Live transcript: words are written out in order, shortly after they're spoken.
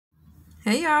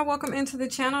Hey y'all, welcome into the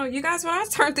channel. You guys, when I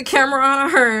turned the camera on, I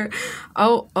heard,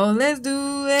 oh, let's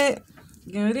do it.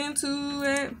 Get into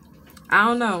it. I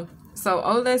don't know. So,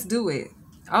 let's do it.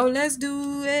 Oh, let's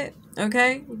do it.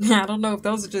 Okay? I don't know if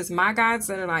those are just my guides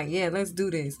that are like, yeah, let's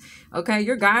do this. Okay?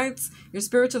 Your guides, your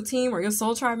spiritual team, or your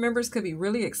soul tribe members could be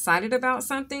really excited about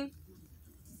something.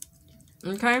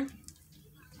 Okay?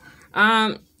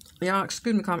 Y'all,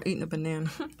 excuse me, 'cause I'm eating a banana.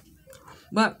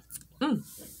 But,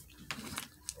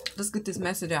 let's get this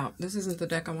message out. This isn't the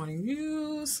deck I want to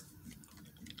use.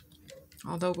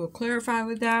 Although we'll clarify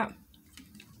with that.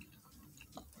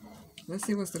 Let's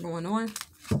see what's going on.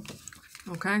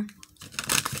 Okay.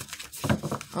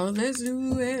 Oh, let's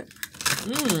do it.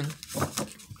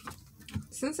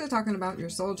 Since they're talking about your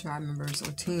soul tribe members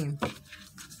or team,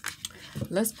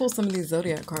 let's pull some of these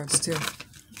zodiac cards too.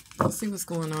 Let's see what's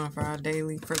going on for our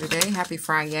daily for today. Happy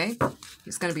Friday.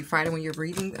 It's going to be Friday when you're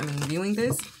viewing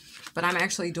this. But I'm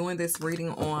actually doing this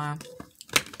reading on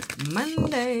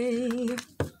Monday.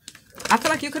 I feel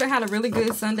like you could have had a really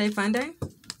good Sunday fun day.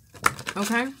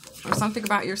 Okay? Or something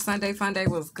about your Sunday fun day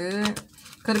was good.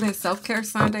 Could have been self-care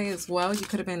Sunday as well. You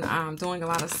could have been doing a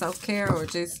lot of self-care or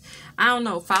just, I don't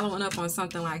know, following up on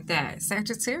something like that.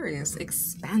 Sagittarius,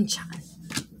 expansion.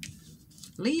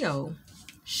 Leo,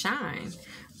 shine.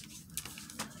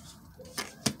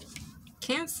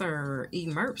 Cancer,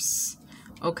 immerse.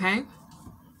 Okay?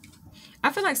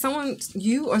 I feel like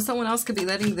you or someone else could be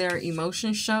letting their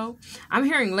emotions show. I'm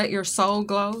hearing let your soul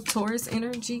glow, Taurus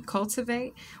energy,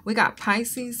 cultivate. We got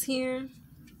Pisces here,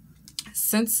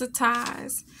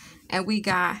 sensitize. And we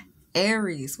got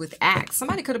Aries with act.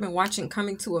 Somebody could have been watching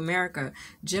Coming to America.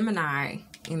 Gemini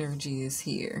energy is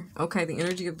here. Okay, the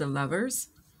energy of the lovers.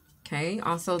 Okay,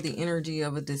 also the energy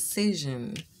of a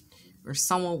decision or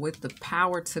someone with the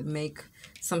power to make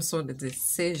some sort of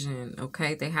decision.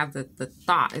 Okay, they have the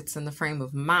thought. It's in the frame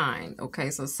of mind. Okay,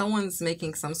 so someone's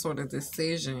making some sort of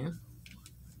decision.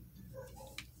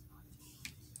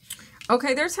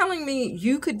 Okay, they're telling me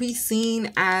you could be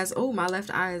seen as, oh, my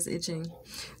left eye is itching.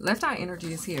 Left eye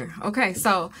energy is here. Okay,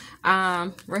 so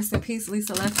rest in peace,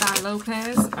 Lisa Left Eye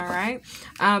Lopez. All right.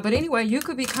 But anyway, you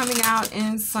could be coming out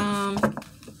in some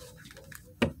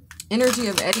energy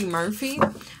of Eddie Murphy.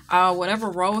 Whatever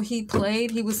role he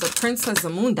played, he was the Prince of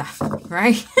Zamunda,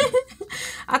 right?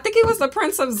 I think he was the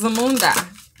Prince of Zamunda.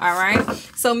 All right.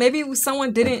 So maybe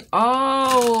someone didn't,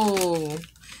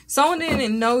 someone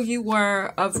didn't know you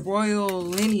were of royal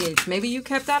lineage. Maybe you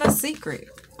kept that a secret.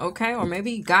 Okay. Or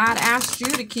maybe God asked you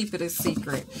to keep it a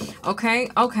secret. Okay.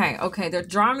 Okay. They're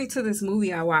drawing me to this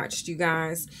movie I watched, you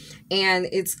guys. And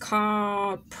it's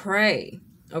called Pray.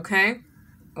 Okay.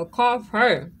 It's called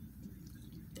Pray.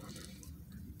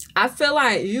 I feel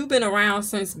like you've been around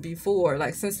since before,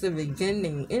 like since the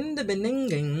beginning,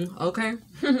 okay?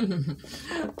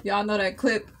 Y'all know that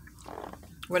clip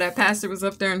where that pastor was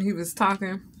up there and he was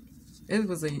talking? It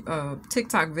was a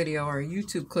TikTok video or a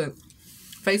YouTube clip,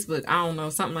 Facebook, I don't know,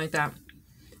 something like that.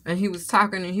 And he was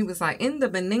talking and he was like, in the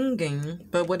beginning,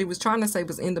 but what he was trying to say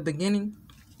was in the beginning.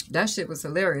 That shit was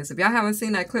hilarious. If y'all haven't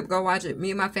seen that clip, go watch it.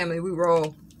 Me and my family,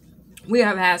 we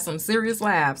have had some serious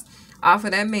laughs off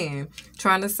of that man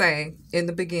trying to say in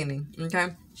the beginning.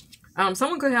 Okay,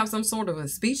 someone could have some sort of a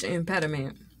speech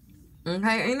impediment.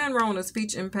 Okay, ain't nothing wrong with a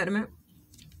speech impediment.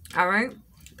 All right,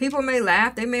 people may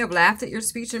laugh. They may have laughed at your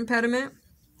speech impediment.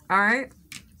 All right,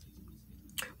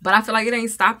 but I feel like it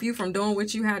ain't stop you from doing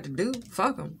what you had to do.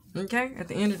 Fuck them. Okay, at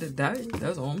the end of the day,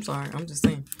 that's all. I'm sorry, I'm just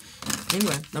saying.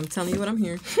 Anyway, I'm telling you what I'm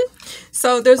hearing.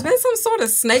 So there's been some sort of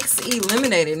snakes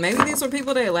eliminated. Maybe these were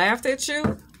people that laughed at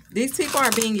you. These people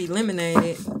are being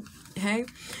eliminated. Okay.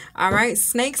 All right.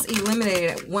 Snakes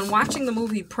eliminated. When watching the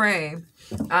movie Prey,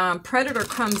 Predator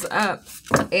comes up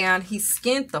and he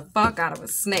skinned the fuck out of a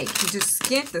snake. He just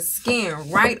skinned the skin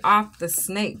right off the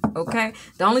snake. Okay.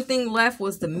 The only thing left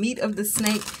was the meat of the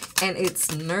snake and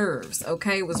its nerves.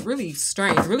 Okay. It was really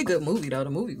strange. Really good movie though. The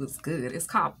movie was good. It's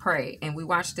called Prey and we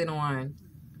watched it on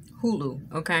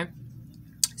Hulu. Okay.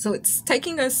 So it's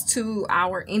taking us to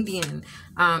our Indian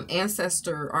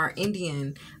ancestor, our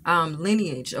Indian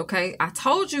lineage, okay? I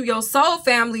told you your soul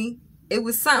family, it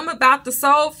was something about the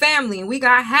soul family, and we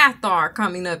got Hathor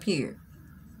coming up here.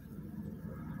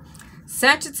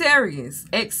 Sagittarius,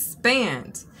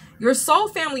 expand. Your soul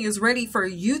family is ready for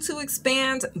you to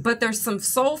expand, but there's some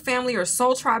soul family or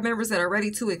soul tribe members that are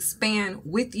ready to expand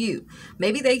with you.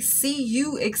 Maybe they see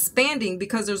you expanding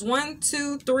because there's 1,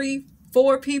 2, 3,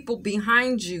 4 people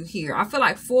behind you here. I feel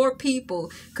like 4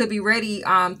 people could be ready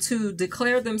to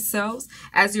declare themselves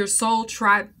as your soul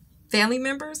tribe family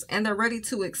members, and they're ready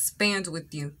to expand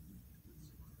with you.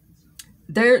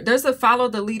 There's a follow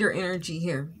the leader energy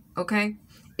here, okay?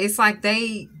 it's like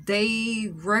they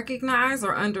recognize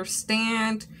or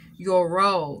understand your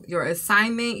role, your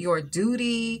assignment, your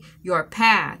duty, your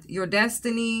path, your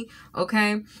destiny.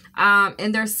 Okay.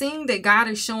 And they're seeing that God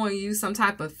is showing you some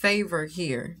type of favor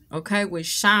here. Okay. With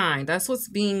shine. That's what's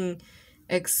being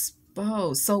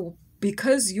exposed. So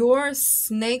because your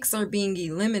snakes are being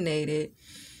eliminated,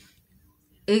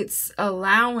 it's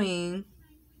allowing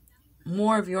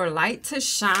more of your light to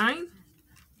shine.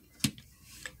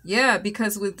 Yeah,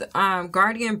 because with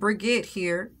Guardian Brigette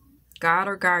here, God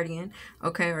or guardian,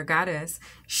 okay, or goddess,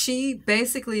 she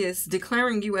basically is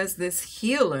declaring you as this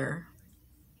healer.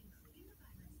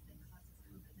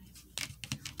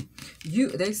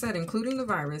 They said, including the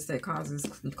virus that causes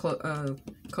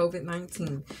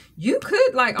COVID-19. You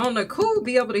could, like, on the cool,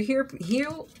 be able to heal.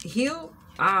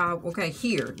 Okay,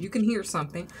 hear. You can hear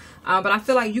something. But I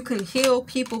feel like you can heal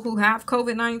people who have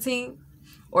COVID-19.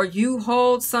 Or you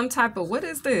hold some type of, what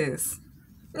is this?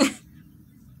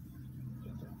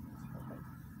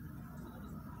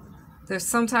 There's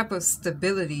some type of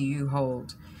stability you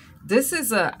hold. This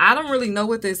is I don't really know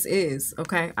what this is,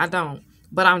 okay? I don't.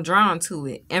 But I'm drawn to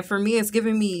it. And for me, it's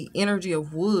giving me energy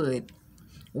of wood.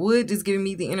 Wood is giving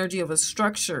me the energy of a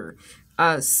structure.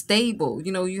 Stable.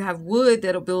 You know, you have wood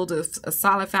that'll build a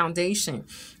solid foundation.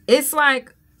 It's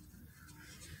like,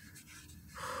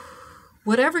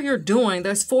 whatever you're doing,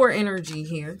 there's 4 energy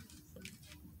here.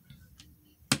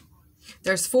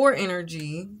 There's 4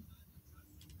 energy.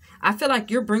 I feel like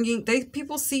you're bringing,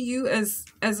 people see you as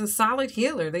a solid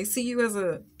healer. They see you as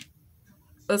a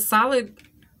solid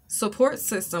support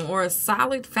system or a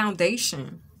solid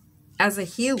foundation as a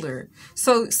healer.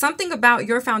 So something about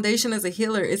your foundation as a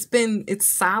healer, it's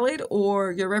solid,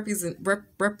 or your reputation.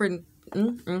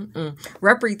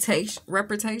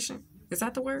 Is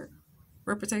that the word?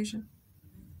 Reputation?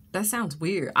 That sounds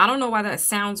weird. I don't know why that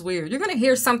sounds weird. You're going to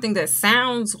hear something that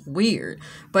sounds weird,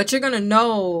 but you're going to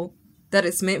know that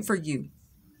it's meant for you.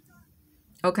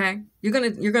 Okay? You're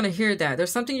going to hear that. There's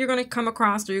something you're going to come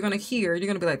across, or you're going to hear. You're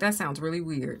going to be like, that sounds really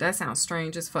weird. That sounds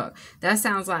strange as fuck. That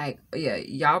sounds like, yeah,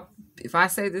 y'all, if I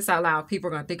say this out loud, people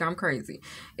are going to think I'm crazy.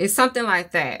 It's something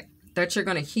like that you're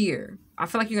going to hear. I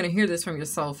feel like you're going to hear this from your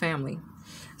soul family.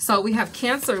 So we have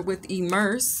Cancer with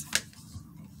immerse.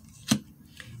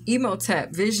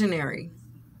 Emotep, visionary.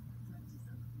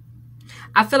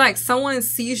 I feel like someone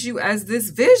sees you as this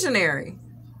visionary.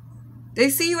 They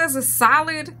see you as a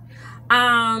solid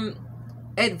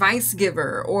advice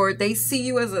giver, or they see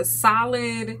you as a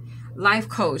solid life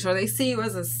coach, or they see you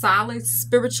as a solid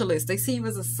spiritualist. They see you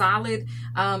as a solid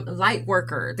light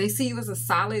worker. They see you as a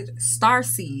solid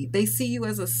starseed. They see you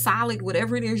as a solid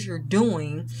whatever it is you're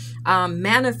doing,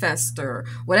 manifester.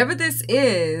 Whatever this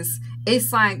is,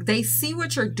 it's like they see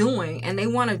what you're doing and they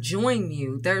want to join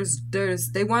you. There's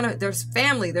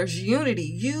family, there's unity.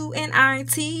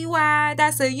 unity,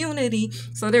 that's a unity.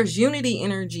 So there's unity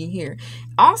energy here.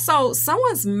 Also,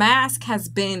 someone's mask has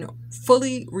been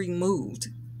fully removed.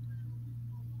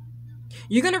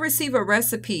 You're going to receive a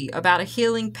recipe about a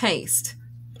healing paste.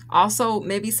 Also,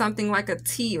 maybe something like a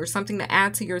tea or something to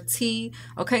add to your tea.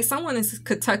 Okay, someone is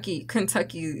Kentucky.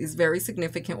 Kentucky is very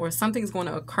significant, or something's going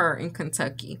to occur in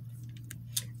Kentucky.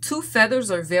 2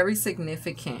 feathers are very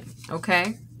significant,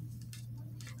 okay?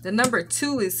 The number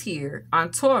 2 is here on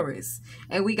Taurus.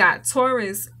 And we got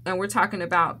Taurus, and we're talking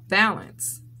about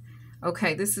balance.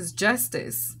 Okay, this is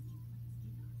justice.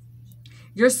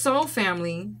 Your soul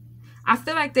family, I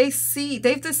feel like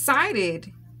they've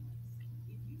decided.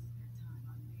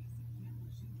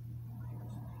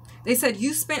 They said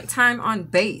you spent time on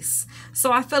base.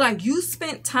 So I feel like you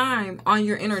spent time on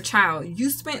your inner child.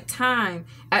 You spent time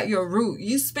at your root.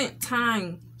 You spent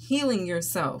time healing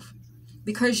yourself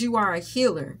because you are a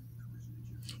healer.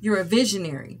 You're a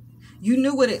visionary. You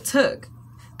knew what it took.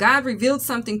 God revealed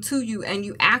something to you and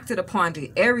you acted upon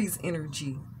it. Aries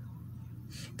energy.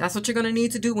 That's what you're going to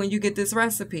need to do when you get this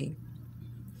recipe.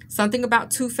 Something about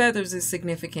 2 feathers is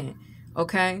significant.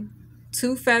 Okay?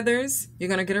 2 feathers, you're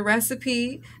going to get a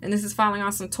recipe, and this is falling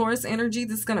on some Taurus energy.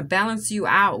 This is going to balance you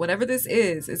out. Whatever this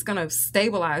is, it's going to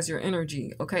stabilize your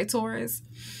energy. Okay, Taurus?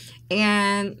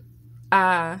 And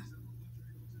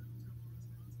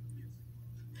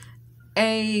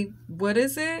what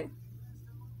is it?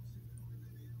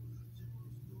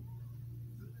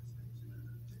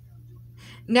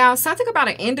 Now, something about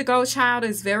an indigo child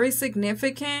is very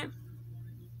significant.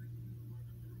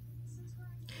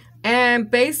 And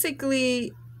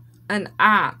basically, an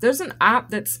op. There's an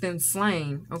op that's been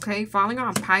slain, okay? Falling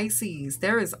on Pisces.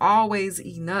 There is always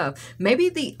enough. Maybe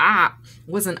the op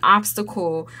was an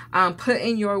obstacle put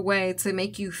in your way to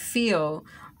make you feel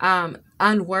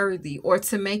unworthy, or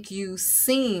to make you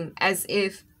seem as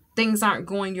if things aren't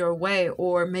going your way,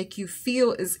 or make you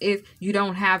feel as if you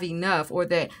don't have enough, or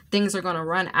that things are going to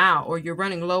run out, or you're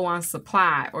running low on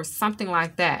supply, or something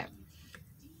like that.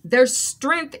 There's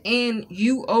strength in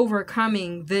you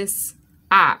overcoming this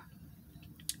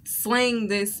slaying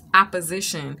this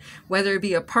opposition, whether it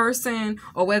be a person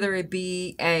or whether it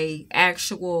be a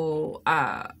actual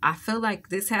I feel like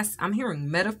I'm hearing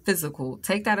metaphysical,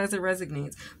 take that as it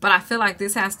resonates, but I feel like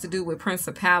this has to do with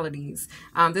principalities.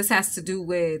 This has to do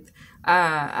with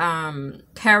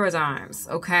paradigms.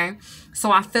 Okay,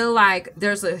 so I feel like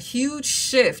there's a huge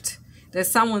shift that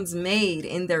someone's made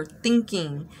in their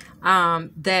thinking,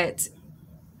 that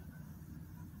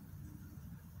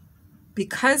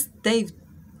because they've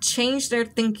changed their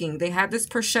thinking, they have this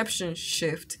perception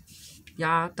shift.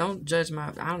 Y'all don't judge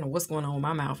I don't know what's going on with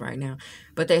my mouth right now,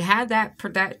 but they had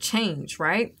that change,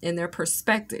 right, in their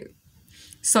perspective.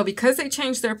 So because they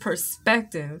changed their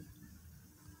perspective,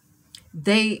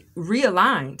 they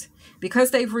realigned.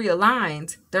 Because they've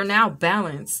realigned, they're now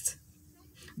balanced.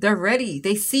 They're ready.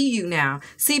 They see you now.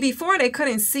 See, before they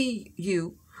couldn't see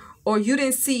you, or you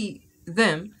didn't see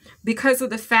them, because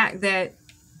of the fact that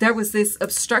there was this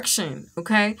obstruction,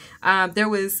 okay? There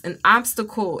was an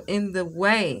obstacle in the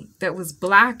way that was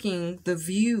blocking the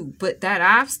view, but that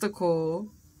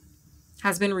obstacle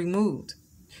has been removed.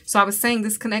 So I was saying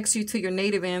this connects you to your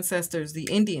native ancestors, the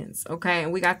Indians, okay?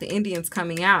 And we got the Indians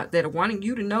coming out that are wanting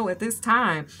you to know at this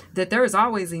time that there is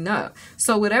always enough.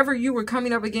 So whatever you were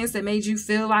coming up against that made you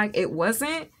feel like it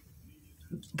wasn't,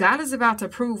 God is about to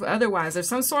prove otherwise. There's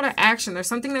some sort of action. There's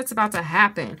something that's about to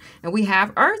happen. And we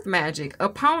have earth magic,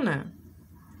 Epona.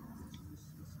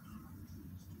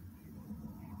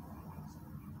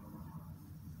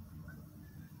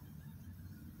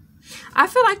 I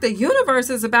feel like the universe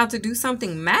is about to do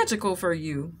something magical for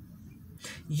you.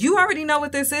 You already know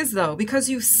what this is, though, because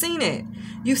you've seen it.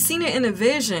 You've seen it in a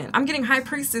vision. I'm getting High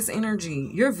Priestess energy.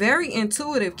 You're very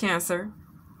intuitive, Cancer.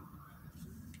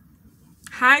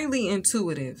 Highly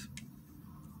intuitive.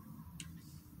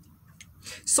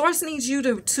 Source needs you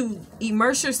to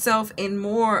immerse yourself in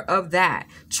more of that.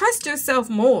 Trust yourself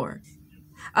more.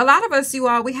 A lot of us, you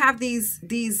all, we have these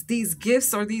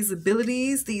gifts or these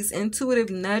abilities, these intuitive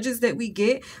nudges that we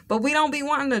get, but we don't be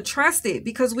wanting to trust it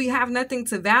because we have nothing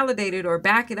to validate it or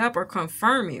back it up or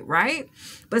confirm it, right?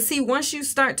 But see, once you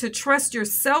start to trust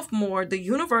yourself more, the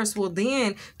universe will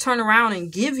then turn around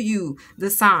and give you the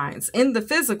signs in the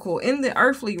physical, in the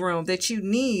earthly realm that you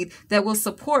need, that will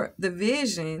support the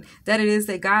vision that it is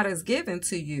that God has given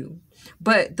to you.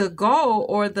 But the goal,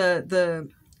 or the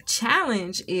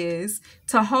challenge, is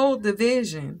to hold the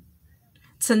vision,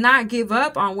 to not give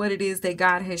up on what it is that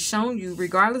God has shown you,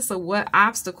 regardless of what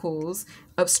obstacles,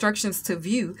 obstructions to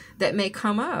view that may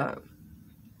come up.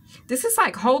 This is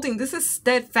like holding, this is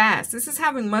steadfast. This is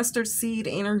having mustard seed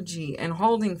energy and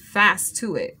holding fast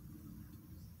to it.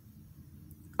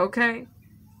 Okay?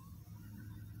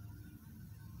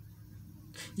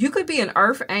 You could be an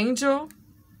earth angel.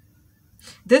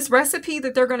 This recipe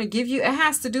that they're going to give you, it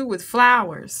has to do with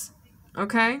flowers,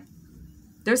 okay?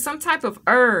 There's some type of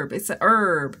herb. It's an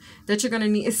herb that you're going to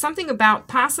need. It's something about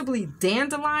possibly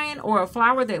dandelion or a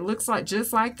flower that looks like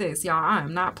just like this. Y'all, I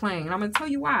am not playing. And I'm going to tell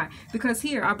you why. Because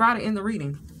here, I brought it in the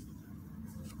reading.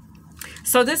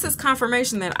 So this is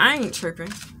confirmation that I ain't tripping.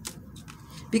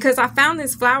 Because I found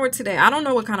this flower today. I don't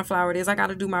know what kind of flower it is. I got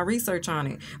to do my research on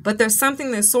it. But there's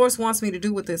something that Source wants me to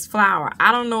do with this flower.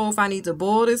 I don't know if I need to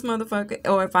boil this motherfucker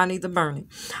or if I need to burn it.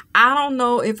 I don't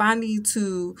know if I need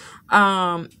to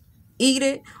eat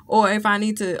it or if I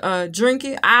need to drink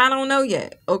it. I don't know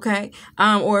yet. Okay.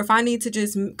 Or if I need to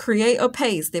just create a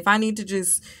paste. If I need to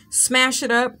just smash it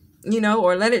up, you know,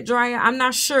 or let it dry. I'm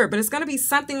not sure, but it's going to be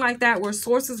something like that where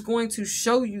Source is going to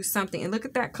show you something. And look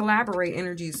at that collaborate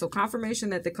energy. So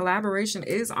confirmation that the collaboration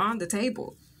is on the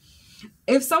table.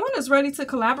 If someone is ready to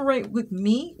collaborate with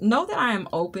me, know that I am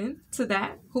open to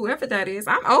that. Whoever that is,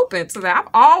 I'm open to that.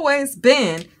 I've always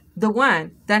been the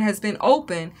one that has been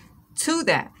open to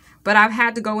that. But I've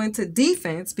had to go into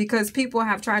defense because people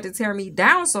have tried to tear me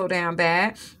down so damn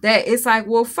bad that it's like,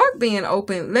 well, fuck being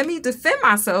open. Let me defend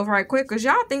myself right quick because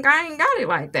y'all think I ain't got it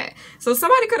like that. So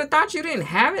somebody could have thought you didn't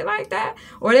have it like that,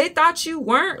 or they thought you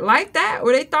weren't like that,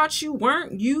 or they thought you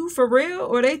weren't you for real,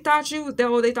 or they thought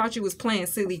you was playing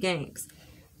silly games.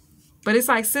 But it's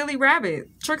like silly rabbit.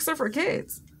 Tricks are for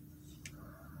kids.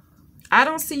 I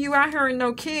don't see you out here in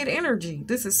no kid energy.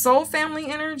 This is soul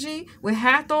family energy with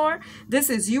Hathor. This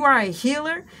is you are a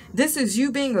healer. This is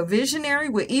you being a visionary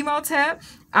with Emotep.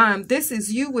 This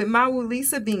is you with Mawu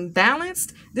Lisa being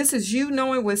balanced. This is you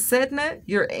knowing with Sedna,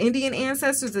 your Indian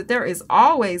ancestors, that there is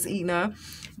always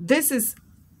enough. This is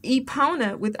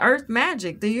Epona with earth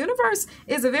magic. The universe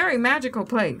is a very magical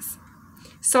place.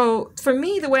 So for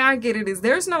me, the way I get it is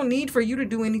there's no need for you to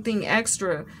do anything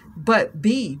extra but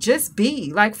be. Just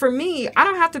be. Like for me, I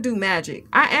don't have to do magic.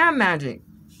 I am magic.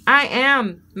 I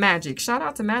am magic. Shout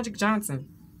out to Magic Johnson.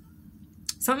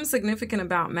 Something significant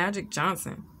about Magic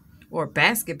Johnson or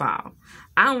basketball.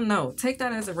 I don't know. Take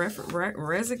that as a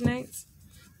resonates.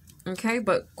 Okay,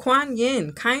 but Kuan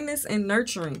Yin, kindness and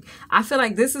nurturing. I feel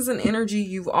like this is an energy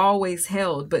you've always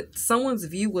held, but someone's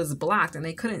view was blocked and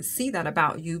they couldn't see that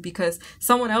about you because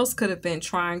someone else could have been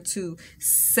trying to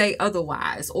say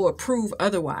otherwise or prove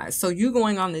otherwise. So you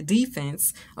going on the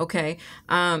defense, okay?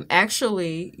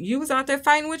 Actually, you was out there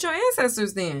fighting with your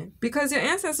ancestors then because your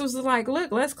ancestors was like,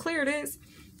 look, let's clear this.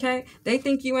 Okay, they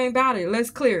think you ain't about it. Let's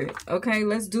clear it. Okay,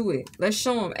 let's do it. Let's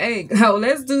show them. Hey, go.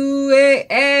 Let's do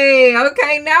it. Hey,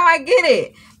 okay, now I get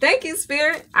it. Thank you,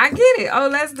 Spirit. I get it. Oh,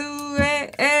 let's do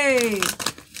it. Hey,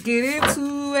 get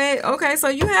into it. Okay, so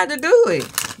you had to do it.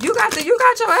 You got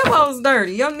your elbows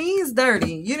dirty, your knees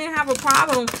dirty. You didn't have a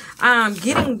problem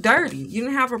getting dirty. You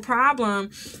didn't have a problem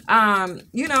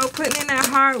you know, putting in that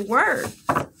hard work.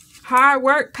 Hard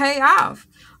work pay off.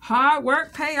 Hard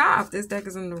work pay off. This deck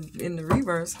is in the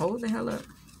reverse. Hold the hell up.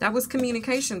 That was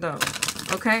communication though.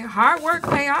 Okay. Hard work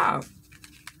pay off.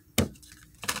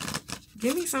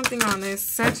 Give me something on this.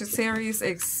 Sagittarius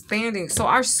expanding. So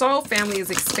our soul family is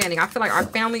expanding. I feel like our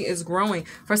family is growing.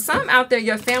 For some out there,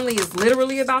 your family is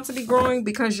literally about to be growing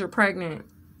because you're pregnant.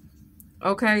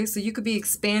 Okay, so you could be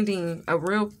expanding a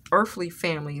real earthly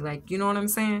family, like, you know what I'm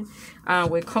saying?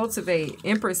 With cultivate,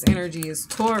 Empress energy is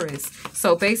Taurus.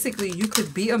 So basically, you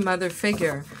could be a mother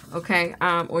figure, okay?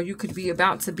 Or you could be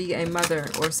about to be a mother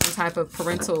or some type of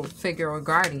parental figure or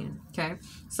guardian, okay?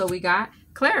 So we got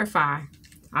clarify.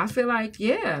 I feel like,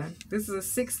 yeah, this is a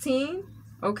 16,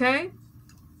 okay?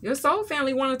 Your soul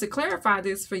family wanted to clarify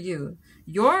this for you.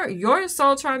 Your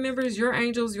soul tribe members, your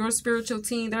angels, your spiritual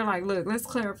team, they're like, look, let's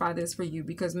clarify this for you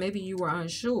because maybe you were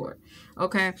unsure.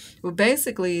 Okay. Well,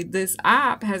 basically, this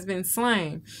op has been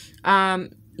slain.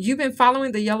 You've been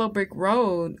following the yellow brick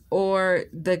road or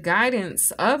the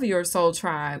guidance of your soul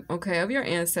tribe, okay, of your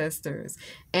ancestors.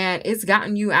 And it's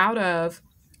gotten you out of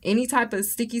any type of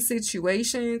sticky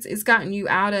situations. It's gotten you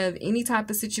out of any type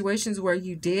of situations where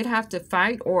you did have to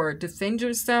fight or defend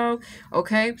yourself,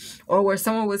 okay? Or where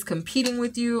someone was competing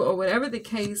with you or whatever the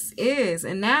case is.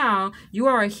 And now you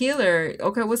are a healer.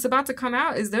 Okay, what's about to come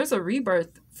out is there's a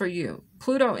rebirth for you.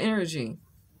 Pluto energy.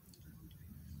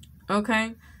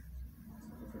 Okay?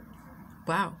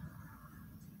 Wow.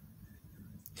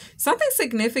 Something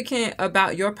significant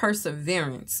about your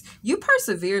perseverance. You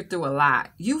persevered through a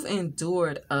lot. You've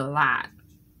endured a lot.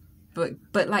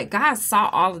 But like God saw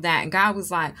all of that and God was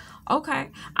like, okay,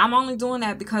 I'm only doing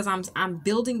that because I'm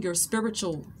building your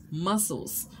spiritual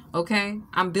muscles. Okay,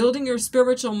 I'm building your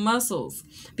spiritual muscles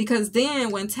because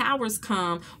then when towers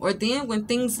come or then when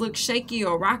things look shaky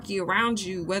or rocky around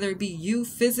you, whether it be you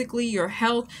physically, your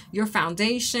health, your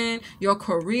foundation, your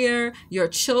career, your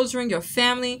children, your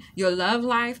family, your love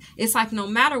life, it's like no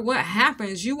matter what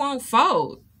happens, you won't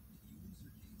fold.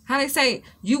 How they say,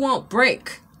 you won't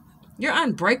break. You're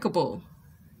unbreakable.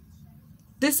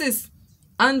 This is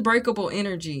unbreakable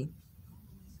energy.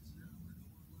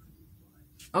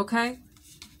 Okay?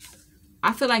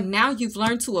 I feel like now you've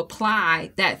learned to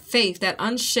apply that faith, that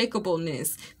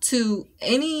unshakableness to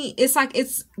any, it's like,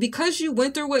 it's because you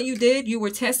went through what you did, you were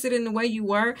tested in the way you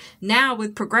were. Now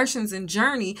with progressions and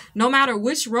journey, no matter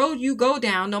which road you go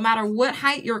down, no matter what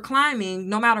height you're climbing,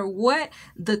 no matter what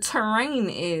the terrain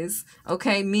is,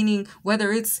 okay, meaning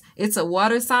whether it's a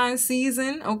water sign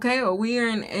season, okay, or we're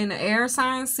in an air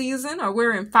sign season, or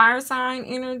we're in fire sign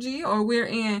energy, or we're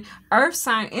in earth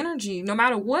sign energy, no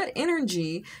matter what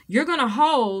energy you're going to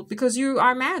hold because you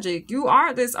are magic. You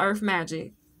are this earth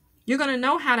magic. You're going to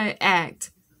know how to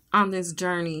act on this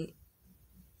journey.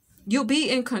 You'll be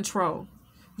in control.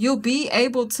 You'll be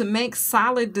able to make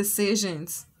solid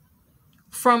decisions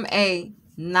from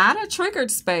not a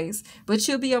triggered space, but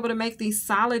you'll be able to make these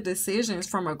solid decisions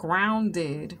from a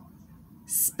grounded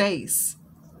space,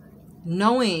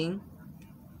 knowing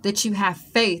that you have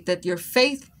faith, that your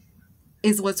faith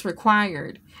is what's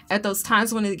required. At those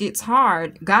times when it gets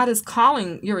hard, God is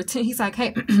calling your attention. He's like,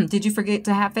 hey, did you forget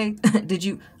to have faith? Did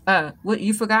you, what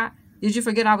you forgot? Did you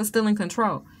forget I was still in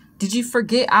control? Did you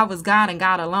forget I was God and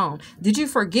God alone? Did you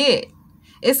forget?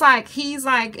 It's like, he's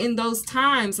like in those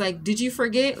times, like, did you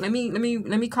forget? Let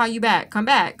me call you back. Come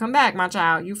back, my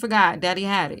child. You forgot Daddy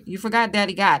had it. You forgot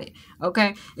Daddy got it.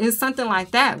 Okay. It's something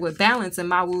like that with balance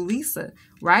and Mawu Lisa,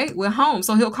 right? We're home.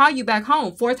 So he'll call you back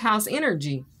home. 4th house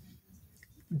energy.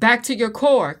 Back to your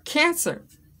core. Cancer.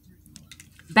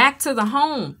 back to the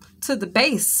home, to the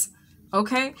base.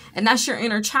 Okay, and that's your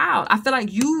inner child. I feel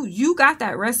like you got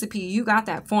that recipe, you got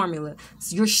that formula.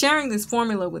 So you're sharing this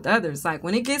formula with others. Like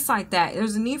when it gets like that,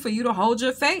 there's a need for you to hold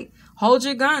your faith, hold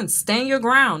your guns, stand your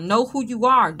ground, know who you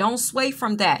are. Don't sway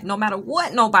from that, no matter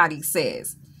what nobody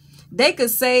says. They could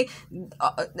say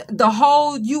the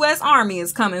whole U.S. Army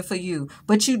is coming for you,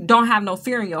 but you don't have no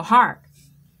fear in your heart.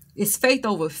 It's faith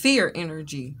over fear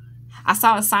energy. I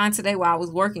saw a sign today while I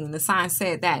was working. The sign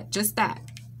said that, just that.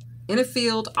 In a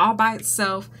field, all by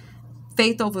itself,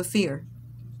 faith over fear.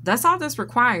 That's all that's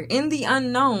required. In the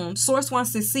unknown, Source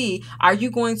wants to see, are you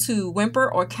going to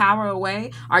whimper or cower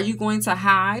away? Are you going to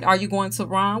hide? Are you going to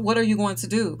run? What are you going to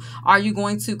do? Are you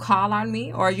going to call on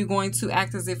me? Or are you going to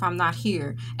act as if I'm not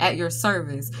here at your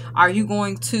service? Are you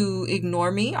going to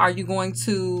ignore me? Are you going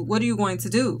to, what are you going to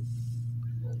do?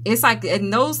 It's like in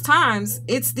those times,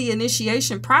 it's the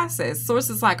initiation process. Source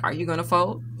is like, are you going to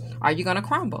fold? Are you going to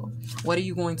crumble? What are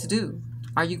you going to do?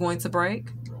 Are you going to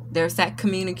break? There's that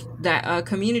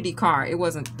community card. It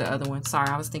wasn't the other one. Sorry,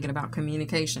 I was thinking about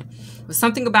communication. But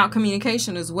something about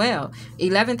communication as well.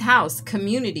 11th house,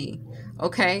 community.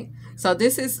 Okay, so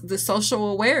this is the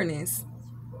social awareness.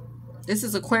 This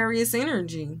is Aquarius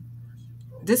energy.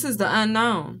 This is the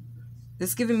unknown. This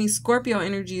is giving me Scorpio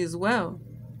energy as well.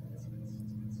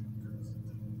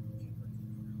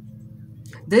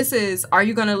 This is, are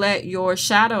you going to let your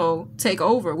shadow take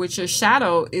over? Which your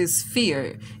shadow is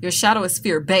fear. Your shadow is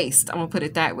fear-based. I'm going to put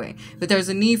it that way. But there's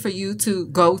a need for you to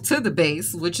go to the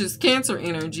base, which is Cancer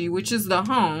energy, which is the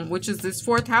home, which is this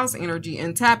 4th house energy,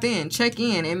 and tap in, check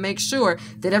in, and make sure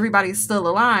that everybody's still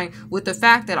aligned with the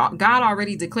fact that God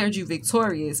already declared you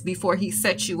victorious before he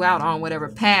set you out on whatever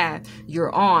path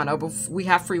you're on. Or we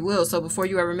have free will. So before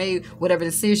you ever made whatever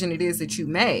decision it is that you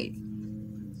made.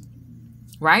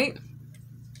 Right?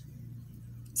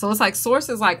 So it's like Source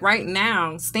is like right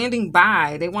now standing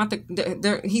by. They want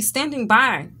he's standing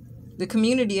by the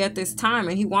community at this time.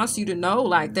 And he wants you to know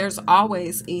like there's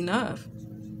always enough.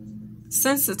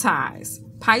 Sensitize.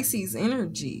 Pisces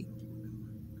energy.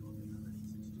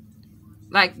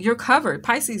 Like you're covered.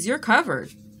 Pisces, you're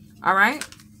covered. All right.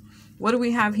 What do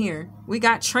we have here? We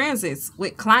got transits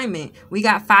with climate. We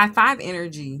got 5-5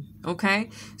 energy.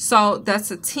 Okay. So that's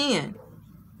a 10.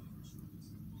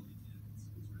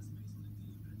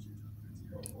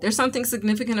 There's something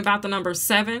significant about the number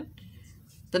 7,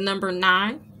 the number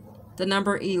 9, the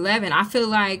number 11. I feel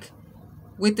like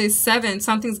with this 7,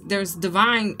 there's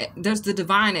the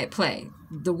divine at play.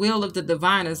 The will of the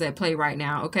divine is at play right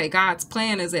now. Okay, God's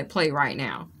plan is at play right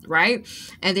now, right?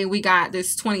 And then we got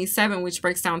this 27, which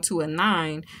breaks down to a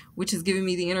 9, which is giving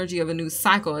me the energy of a new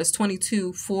cycle. It's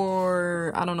 22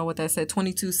 for, I don't know what that said,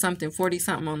 22 something, 40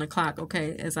 something on the clock.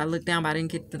 Okay, as I look down, but I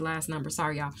didn't get the last number.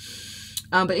 Sorry, y'all.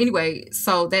 But anyway,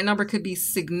 so that number could be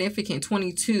significant,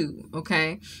 22,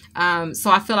 okay? So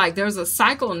I feel like there's a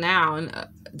cycle now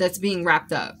that's being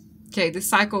wrapped up, okay? This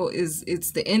cycle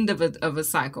it's the end of a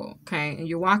cycle, okay? And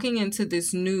you're walking into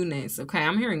this newness, okay?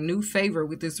 I'm hearing new favor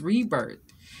with this rebirth.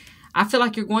 I feel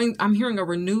like I'm hearing a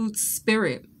renewed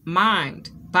spirit, mind,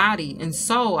 body, and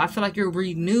soul. I feel like you're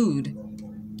renewed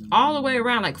all the way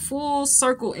around, like full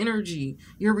circle energy.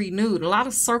 You're renewed, a lot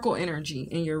of circle energy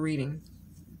in your reading.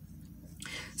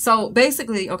 So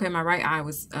basically, okay, my right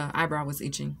eyebrow was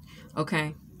itching.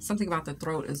 Okay. Something about the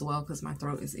throat as well, because my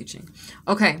throat is itching.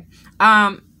 Okay.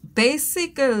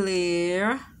 Basically,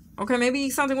 okay,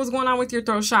 maybe something was going on with your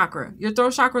throat chakra. Your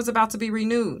throat chakra is about to be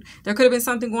renewed. There could have been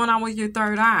something going on with your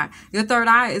third eye. Your third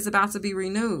eye is about to be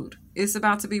renewed. It's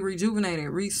about to be rejuvenated,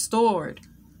 restored,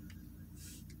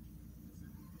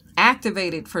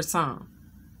 activated for some.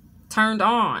 Turned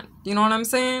on. You know what I'm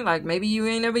saying? Like maybe you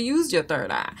ain't never used your third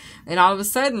eye. And all of a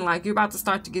sudden, like you're about to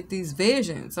start to get these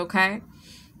visions, okay?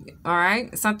 All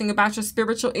right? Something about your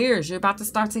spiritual ears. You're about to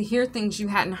start to hear things you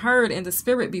hadn't heard in the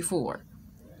spirit before.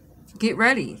 Get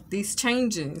ready. These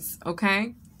changes,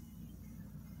 okay?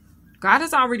 God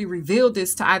has already revealed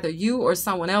this to either you or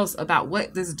someone else about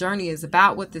what this journey is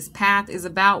about, what this path is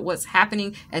about, what's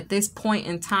happening at this point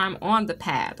in time on the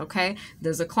path, okay?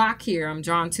 There's a clock here. I'm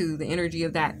drawn to the energy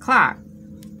of that clock.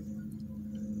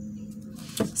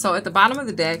 So at the bottom of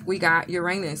the deck, we got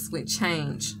Uranus with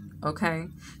change, okay?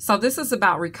 So this is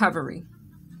about recovery.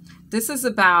 This is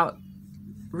about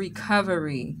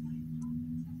recovery.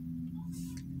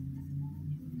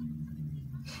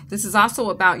 This is also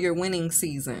about your winning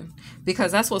season,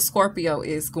 because that's what Scorpio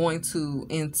is going to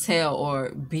entail or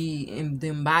be in the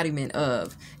embodiment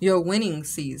of your winning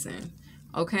season.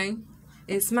 Okay.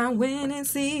 It's my winning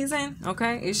season.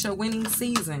 Okay. It's your winning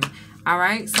season. All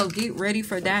right, so get ready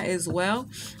for that as well.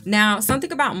 Now,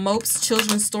 something about Mope's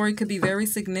children's story could be very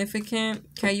significant.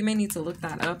 Okay, you may need to look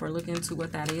that up or look into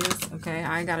what that is. Okay,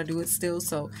 I got to do it still,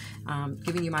 so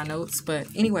giving you my notes. But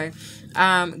anyway,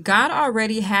 God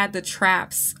already had the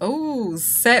traps,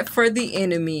 set for the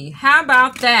enemy. How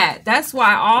about that? That's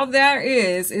why all there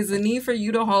is a need for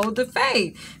you to hold the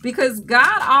faith, because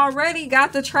God already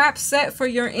got the traps set for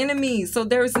your enemies. So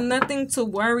there's nothing to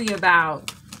worry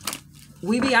about.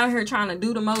 We be out here trying to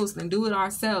do the most and do it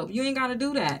ourselves. You ain't got to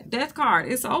do that. Death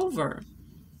card, it's over.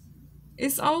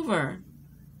 It's over.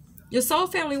 Your soul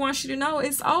family wants you to know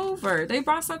it's over. They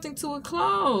brought something to a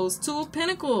close. Two of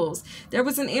Pentacles. There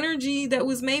was an energy that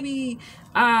was maybe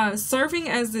serving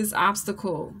as this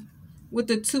obstacle with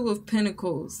the Two of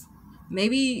Pentacles.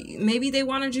 Maybe they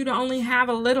wanted you to only have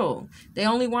a little. They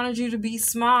only wanted you to be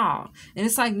small. And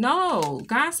it's like, no.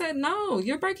 God said, no,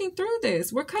 you're breaking through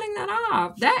this. We're cutting that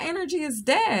off. That energy is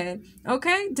dead.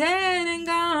 Okay? Dead and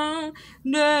gone.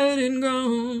 Dead and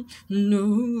gone.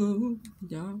 No.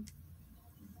 Yeah.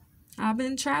 I've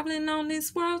been traveling on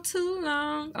this world too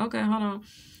long. Okay, hold on.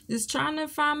 Just trying to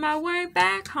find my way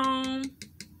back home.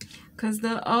 Cause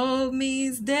the old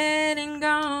me's dead and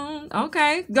gone.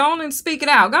 Okay, go on and speak it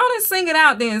out. Go on and sing it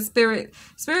out then, Spirit.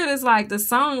 Spirit is like the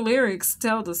song lyrics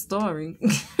tell the story.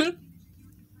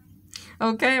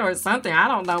 Okay, or something. I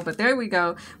don't know, but there we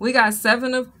go. We got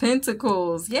Seven of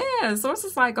Pentacles. Yeah, Source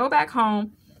is like, go back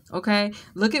home. Okay,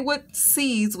 look at what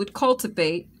seeds would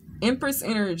cultivate. Empress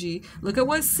energy. Look at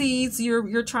what seeds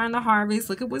you're trying to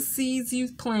harvest. Look at what seeds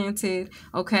you've planted.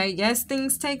 Okay, yes,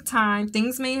 things take time.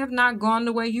 Things may have not gone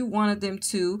the way you wanted them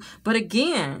to, but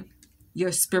again,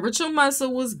 your spiritual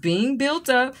muscle was being built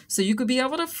up so you could be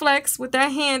able to flex with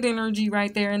that hand energy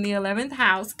right there in the 11th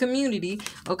house community.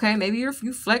 Okay, maybe you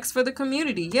flex for the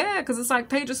community. Yeah, because it's like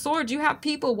Page of Swords. You have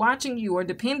people watching you or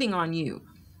depending on you.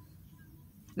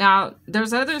 Now,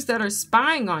 there's others that are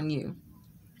spying on you.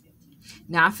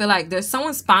 Now, I feel like there's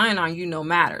someone spying on you no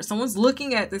matter. Someone's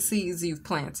looking at the seeds you've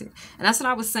planted. And that's what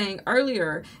I was saying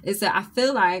earlier, is that I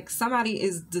feel like somebody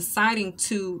is deciding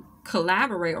to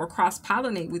collaborate or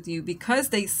cross-pollinate with you because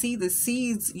they see the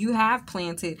seeds you have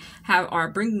planted are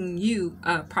bringing you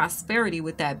prosperity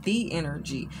with that bee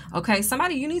energy. Okay,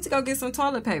 somebody, you need to go get some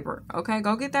toilet paper. Okay,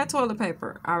 go get that toilet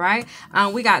paper. All right,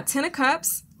 we got 10 of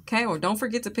Cups. Okay, or don't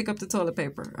forget to pick up the toilet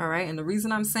paper. All right, and the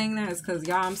reason I'm saying that is because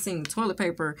y'all, I'm seeing toilet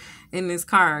paper in this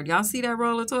card. Y'all see that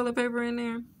roll of toilet paper in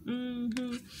there?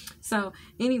 So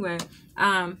anyway,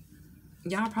 y'all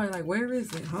probably like, where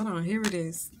is it? Hold on, here it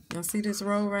is. Y'all see this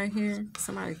roll right here?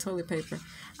 Somebody toilet paper.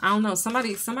 I don't know.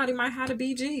 Somebody might have the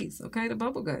BGs. Okay, the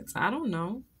bubble guts. I don't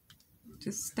know.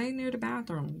 Just stay near the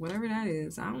bathroom, whatever that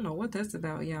is. I don't know what that's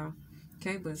about, y'all.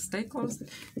 Okay, but stay close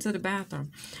to the bathroom.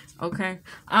 Okay.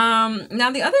 Now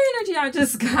the other energy I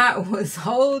just got was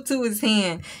hold to his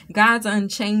hand. God's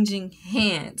unchanging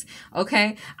hand.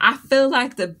 Okay. I feel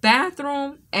like the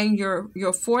bathroom and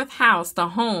your fourth house, the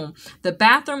home, the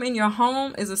bathroom in your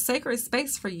home is a sacred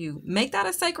space for you. Make that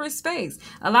a sacred space.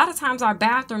 A lot of times our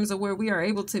bathrooms are where we are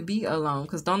able to be alone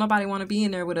because don't nobody want to be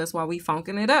in there with us while we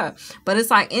funking it up. But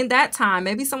it's like in that time,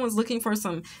 maybe someone's looking for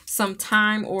some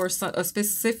time or a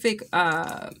specific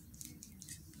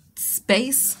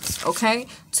space, okay,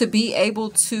 to be able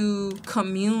to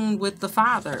commune with the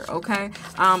Father, okay,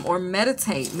 or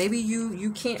meditate. Maybe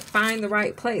you can't find the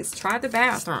right place. Try the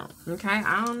bathroom, okay.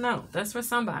 I don't know. That's for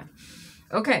somebody.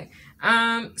 Okay.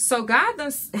 So God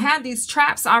had these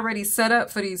traps already set up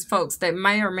for these folks that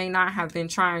may or may not have been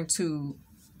trying to,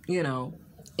 you know,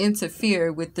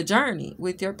 interfere with the journey,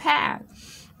 with your path.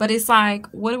 But it's like,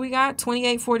 what do we got?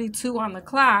 28:42 on the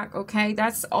clock. Okay,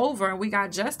 that's over. And we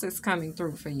got justice coming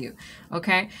through for you.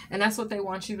 Okay, and that's what they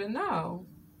want you to know.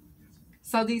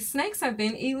 So these snakes have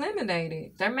been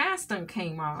eliminated. Their mask done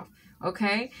came off.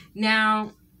 Okay,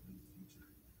 now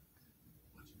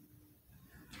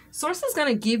Source is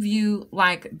going to give you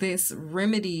like this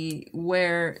remedy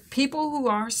where people who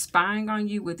are spying on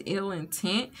you with ill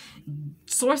intent,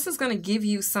 Source is going to give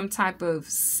you some type of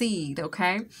seed,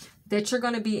 okay, that you're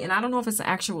going to be, and I don't know if it's an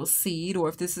actual seed or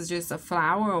if this is just a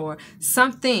flower or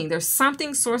something. There's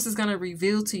something Source is going to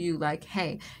reveal to you like,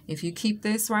 hey, if you keep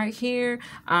this right here,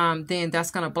 then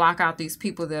that's going to block out these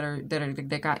people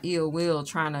that got ill will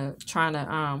trying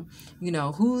to you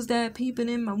know, who's that peeping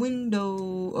in my window?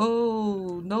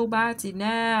 Oh, nobody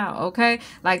now. Okay,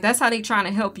 like that's how they trying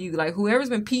to help you. Like whoever's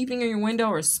been peeping in your window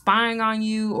or spying on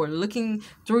you or looking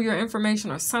through your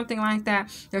information or something like that,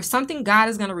 there's something God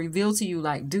is going to reveal to you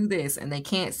like, do this. this and they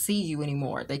can't see you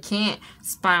anymore. They can't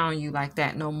spy on you like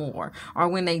that no more. Or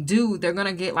when they do, they're going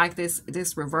to get like this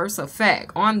reverse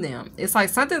effect on them. It's like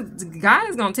something, God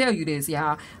is going to tell you this,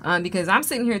 y'all, because I'm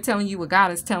sitting here telling you what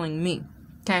God is telling me.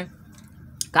 Okay.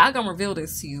 God gonna reveal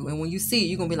this to you, and when you see it,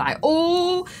 you're gonna be like,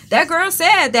 oh, that girl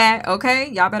said that. Okay,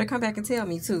 y'all better come back and tell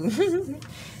me too.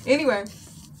 Anyway,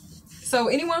 so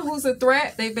anyone who's a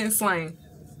threat, they've been slain.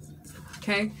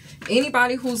 Okay,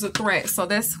 anybody who's a threat, so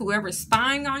that's whoever's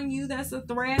spying on you, that's a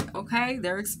threat. Okay,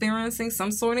 they're experiencing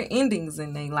some sort of endings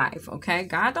in their life. Okay,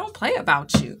 God don't play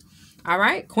about you. All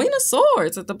right, Queen of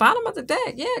Swords at the bottom of the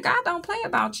deck. Yeah, God don't play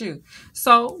about you.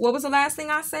 So what was the last thing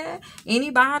I said?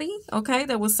 Anybody, okay,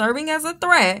 that was serving as a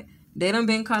threat, they done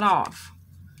been cut off.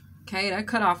 Okay, that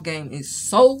cutoff game is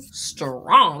so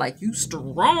strong. Like, you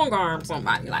strong arm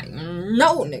somebody. Like,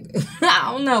 no, nigga.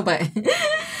 I don't know, but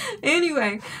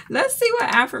anyway, let's see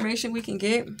what affirmation we can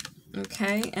get.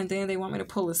 Okay, and then they want me to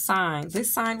pull a sign.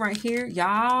 This sign right here,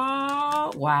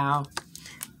 y'all, wow.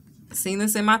 Seen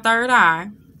this in my third eye.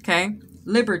 Okay,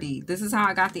 liberty. This is how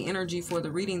I got the energy for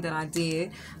the reading that I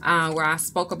did, where I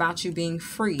spoke about you being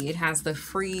free. It has the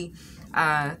free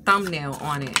thumbnail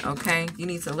on it. Okay, you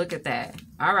need to look at that.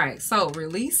 All right, so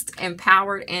released,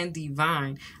 empowered, and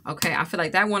divine. Okay, I feel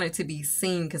like that wanted to be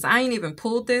seen because I ain't even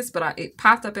pulled this, but it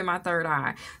popped up in my third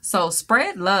eye. So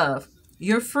spread love.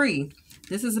 You're free.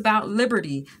 This is about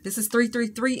liberty. This is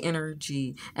 333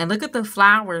 energy. And look at the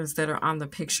flowers that are on the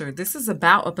picture. This is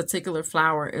about a particular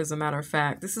flower, as a matter of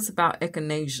fact. This is about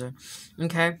echinacea.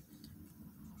 Okay.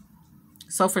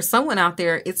 So for someone out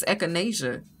there, it's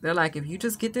echinacea. They're like, if you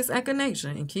just get this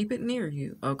echinacea and keep it near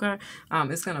you, okay,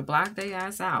 it's going to block their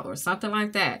ass out or something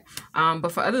like that.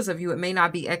 But for others of you, it may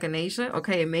not be echinacea,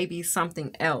 okay? It may be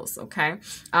something else, okay?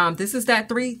 This is that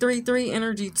 333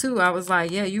 energy too. I was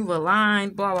like, yeah, you've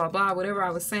aligned, blah, blah, blah, whatever I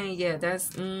was saying. Yeah,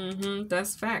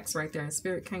 that's facts right there. And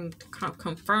Spirit can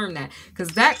confirm that,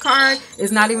 because that card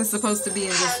is not even supposed to be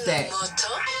in this deck.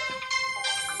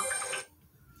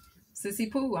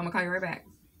 Sissy Pooh, I'm going to call you right back.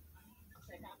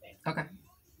 Okay.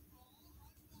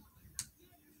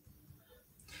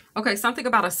 Okay, something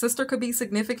about a sister could be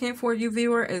significant for you,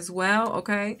 viewer, as well,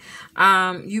 okay?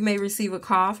 You may receive a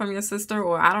call from your sister,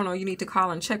 or I don't know, you need to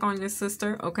call and check on your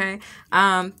sister, okay?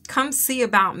 Come See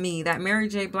About Me, that Mary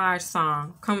J. Blige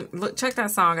song. Come look, check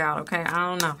that song out, okay? I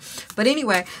don't know. But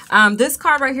anyway, this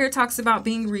card right here talks about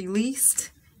being released,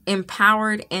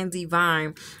 empowered, and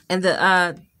divine. And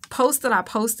the post that I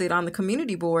posted on the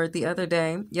community board the other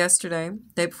day, yesterday,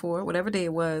 day before, whatever day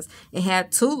it was, it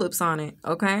had tulips on it,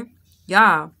 okay?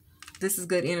 Y'all, this is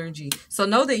good energy. So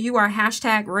know that you are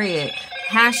hashtag red,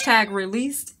 hashtag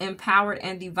released, empowered,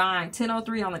 and divine.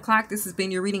 10:03 on the clock. This has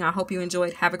been your reading. I hope you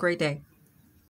enjoyed. Have a great day.